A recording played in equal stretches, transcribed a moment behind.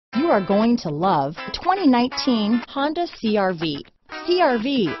are going to love the 2019 Honda CR-V.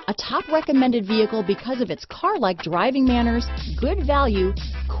 CR-V, a top recommended vehicle because of its car-like driving manners, good value,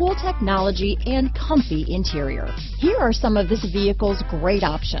 cool technology, and comfy interior. Here are some of this vehicle's great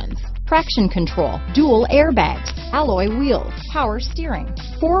options: traction control, dual airbags, alloy wheels, power steering,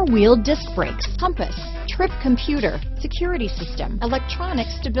 four-wheel disc brakes, compass, trip computer, security system, electronic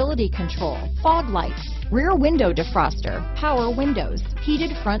stability control, fog lights, rear window defroster, power windows,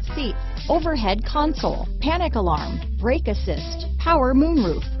 heated front seats, overhead console, panic alarm, brake assist, power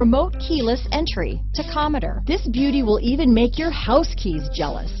moonroof, remote keyless entry, tachometer. This beauty will even make your house keys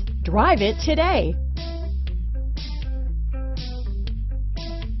jealous. Drive it today.